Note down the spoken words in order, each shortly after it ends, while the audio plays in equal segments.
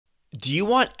Do you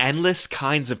want endless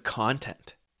kinds of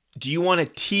content? Do you want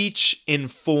to teach,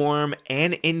 inform,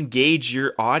 and engage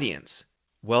your audience?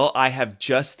 Well, I have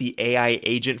just the AI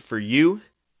agent for you.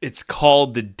 It's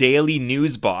called the Daily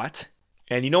News Bot.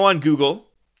 And on Google,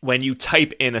 when you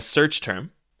type in a search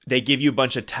term, they give you a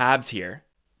bunch of tabs here.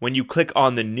 When you click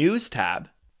on the News tab,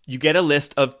 you get a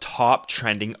list of top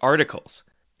trending articles.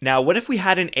 Now, what if we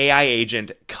had an AI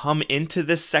agent come into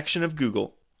this section of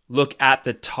Google, look at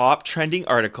the top trending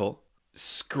article,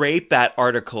 scrape that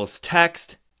article's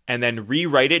text, and then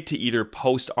rewrite it to either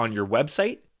post on your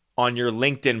website, on your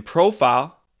LinkedIn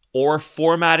profile, or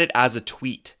format it as a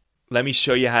tweet? Let me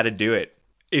show you how to do it.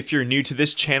 If you're new to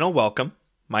this channel, welcome.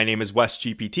 My name is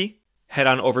WesGPT. Head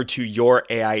on over to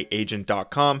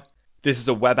youraiagent.com. This is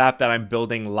a web app that I'm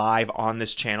building live on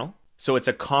this channel. So it's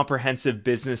a comprehensive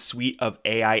business suite of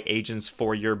AI agents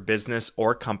for your business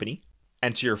or company.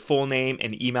 Enter your full name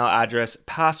and email address,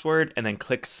 password, and then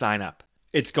click sign up.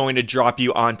 It's going to drop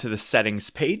you onto the settings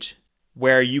page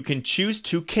where you can choose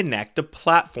to connect the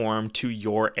platform to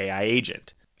your AI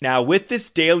agent. Now, with this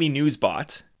daily news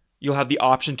bot, you'll have the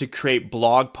option to create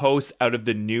blog posts out of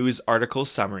the news article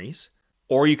summaries,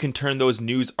 or you can turn those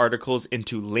news articles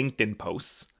into LinkedIn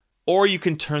posts, or you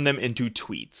can turn them into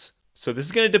tweets. So this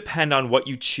is going to depend on what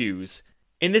you choose.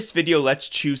 In this video, let's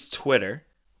choose Twitter.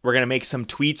 We're going to make some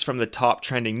tweets from the top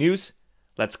trending news.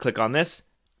 Let's click on this.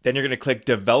 Then you're going to click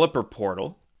Developer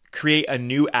Portal, create a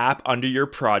new app under your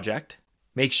project.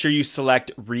 Make sure you select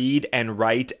Read and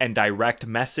Write and Direct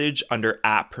Message under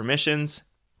App Permissions.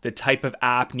 The type of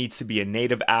app needs to be a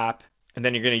native app. And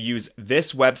then you're going to use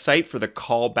this website for the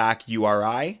callback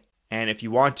URI. And if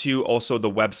you want to, also the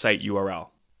website URL.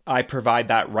 I provide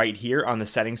that right here on the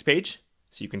settings page.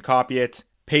 So you can copy it,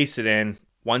 paste it in.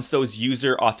 Once those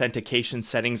user authentication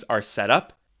settings are set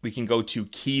up, we can go to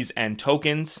Keys and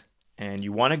Tokens. And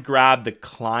you want to grab the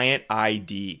client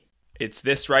ID. It's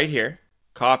this right here.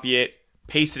 Copy it,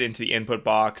 paste it into the input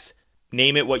box.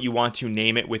 Name it what you want to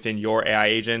name it within your AI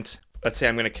agent. Let's say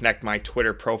I'm going to connect my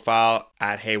Twitter profile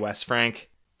at HeyWesFrank.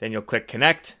 Then you'll click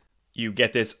connect. You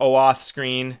get this OAuth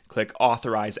screen, click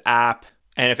authorize app.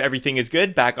 And if everything is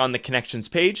good, back on the connections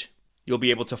page, you'll be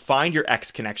able to find your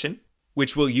X connection,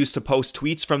 which we'll use to post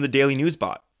tweets from the Daily News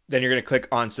Bot. Then you're going to click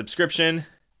on subscription.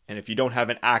 And if you don't have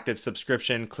an active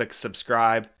subscription, click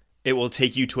subscribe. It will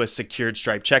take you to a secured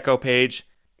Stripe checkout page.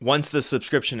 Once the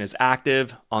subscription is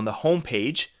active, on the home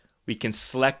page, we can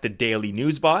select the Daily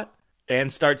News Bot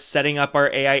and start setting up our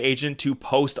AI agent to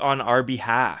post on our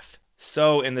behalf.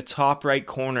 So in the top right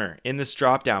corner, in this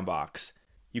drop-down box,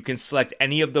 you can select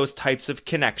any of those types of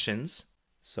connections.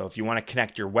 So if you want to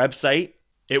connect your website,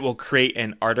 it will create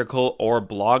an article or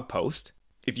blog post.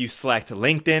 If you select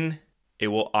LinkedIn, it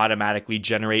will automatically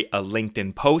generate a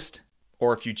LinkedIn post.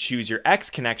 Or if you choose your X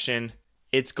connection,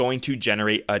 it's going to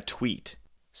generate a tweet.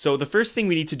 So the first thing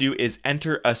we need to do is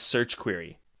enter a search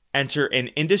query. Enter an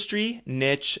industry,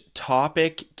 niche,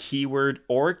 topic, keyword,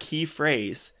 or key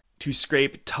phrase to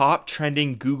scrape top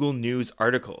trending Google News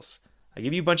articles. I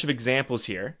give you a bunch of examples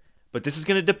here, but this is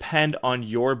going to depend on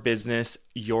your business,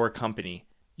 your company.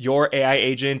 Your AI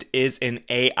agent is an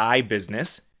AI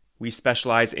business. We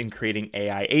specialize in creating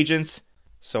AI agents.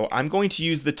 So I'm going to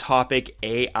use the topic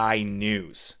AI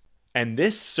news. And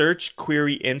this search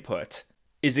query input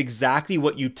is exactly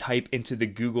what you type into the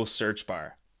Google search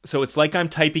bar. So it's like I'm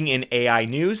typing in AI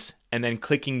news and then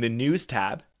clicking the news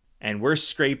tab, and we're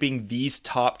scraping these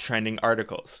top trending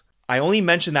articles. I only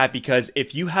mention that because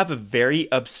if you have a very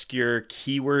obscure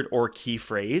keyword or key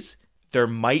phrase, there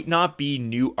might not be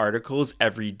new articles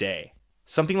every day.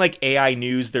 Something like AI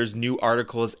news, there's new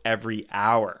articles every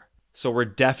hour. So we're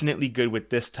definitely good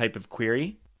with this type of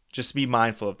query. Just be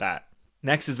mindful of that.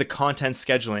 Next is the content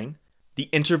scheduling. The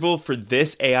interval for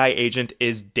this AI agent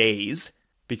is days,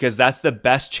 because that's the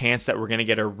best chance that we're going to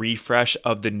get a refresh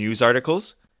of the news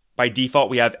articles. By default,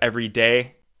 we have every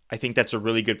day. I think that's a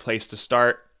really good place to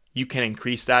start. You can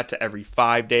increase that to every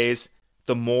 5 days.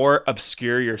 The more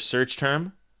obscure your search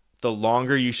term, the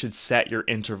longer you should set your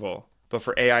interval. But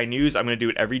for AI news, I'm going to do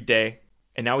it every day.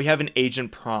 And now we have an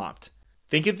agent prompt.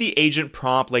 Think of the agent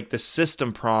prompt like the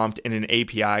system prompt in an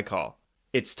API call.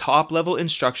 It's top-level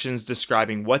instructions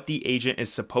describing what the agent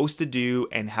is supposed to do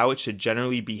and how it should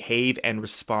generally behave and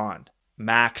respond.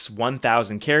 Max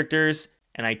 1,000 characters,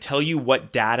 and I tell you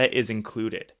what data is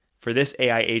included. For this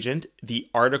AI agent, the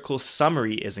article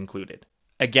summary is included.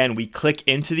 Again, we click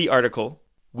into the article,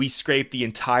 we scrape the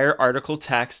entire article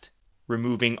text,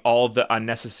 removing all of the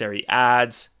unnecessary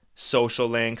ads, social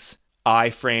links,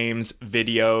 iframes,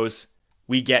 videos.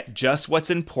 We get just what's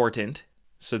important,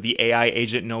 so the AI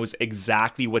agent knows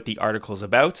exactly what the article is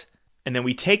about. And then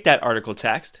we take that article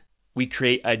text, We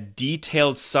create a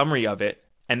detailed summary of it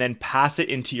and then pass it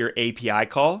into your API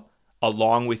call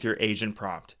along with your agent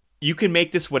prompt. You can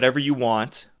make this whatever you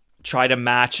want. Try to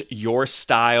match your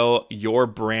style, your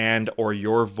brand, or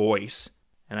your voice.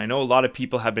 And I know a lot of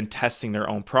people have been testing their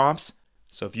own prompts.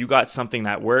 So if you got something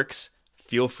that works,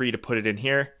 feel free to put it in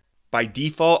here. By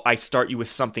default, I start you with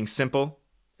something simple.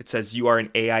 It says you are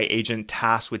an AI agent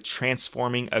tasked with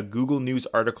transforming a Google News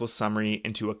article summary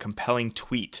into a compelling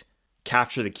tweet.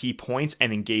 Capture the key points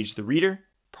and engage the reader,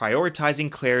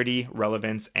 prioritizing clarity,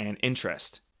 relevance, and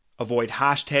interest. Avoid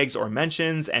hashtags or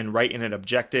mentions and write in an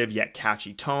objective yet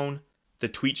catchy tone. The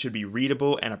tweet should be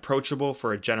readable and approachable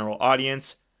for a general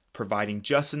audience, providing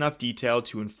just enough detail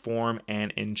to inform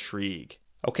and intrigue.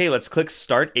 Okay, let's click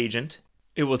Start Agent.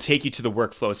 It will take you to the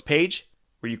Workflows page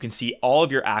where you can see all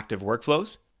of your active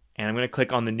workflows. And I'm going to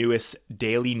click on the newest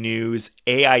Daily News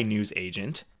AI News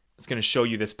Agent. It's going to show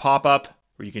you this pop-up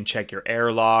where you can check your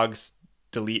error logs,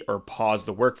 delete or pause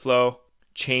the workflow,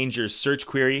 change your search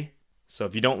query. So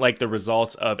if you don't like the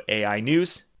results of AI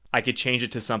news, I could change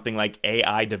it to something like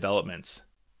AI developments.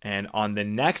 And on the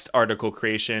next article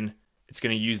creation, it's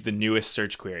going to use the newest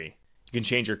search query. You can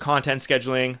change your content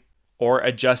scheduling or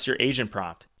adjust your agent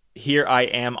prompt. Here I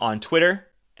am on Twitter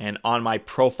and on my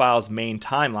profile's main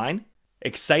timeline.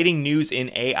 Exciting news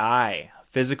in AI.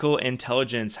 Physical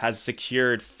Intelligence has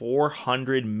secured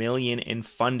 $400 million in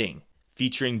funding,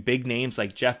 featuring big names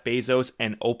like Jeff Bezos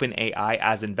and OpenAI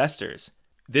as investors.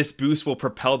 This boost will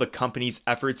propel the company's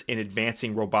efforts in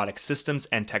advancing robotic systems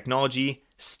and technology.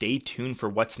 Stay tuned for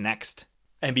what's next.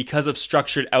 And because of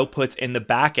structured outputs in the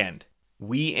backend,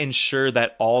 we ensure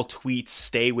that all tweets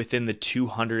stay within the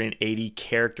 280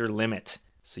 character limit.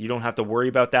 So you don't have to worry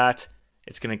about that.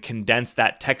 It's going to condense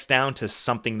that text down to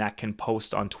something that can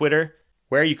post on Twitter,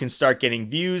 where you can start getting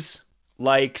views,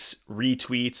 likes,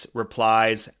 retweets,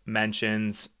 replies,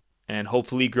 mentions, and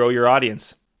hopefully grow your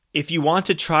audience. If you want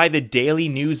to try the Daily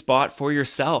News bot for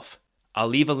yourself, I'll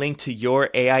leave a link to your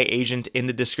AI agent in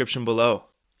the description below.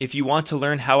 If you want to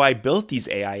learn how I built these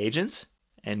AI agents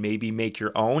and maybe make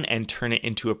your own and turn it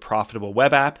into a profitable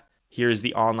web app, here's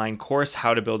the online course,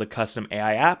 How to Build a Custom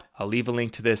AI App. I'll leave a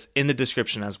link to this in the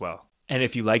description as well. And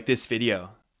if you like this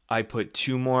video, I put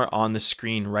 2 more on the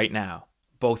screen right now.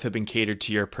 Both have been catered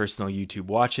to your personal YouTube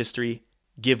watch history.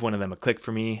 Give one of them a click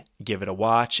for me, give it a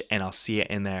watch, and I'll see you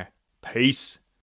in there. Peace.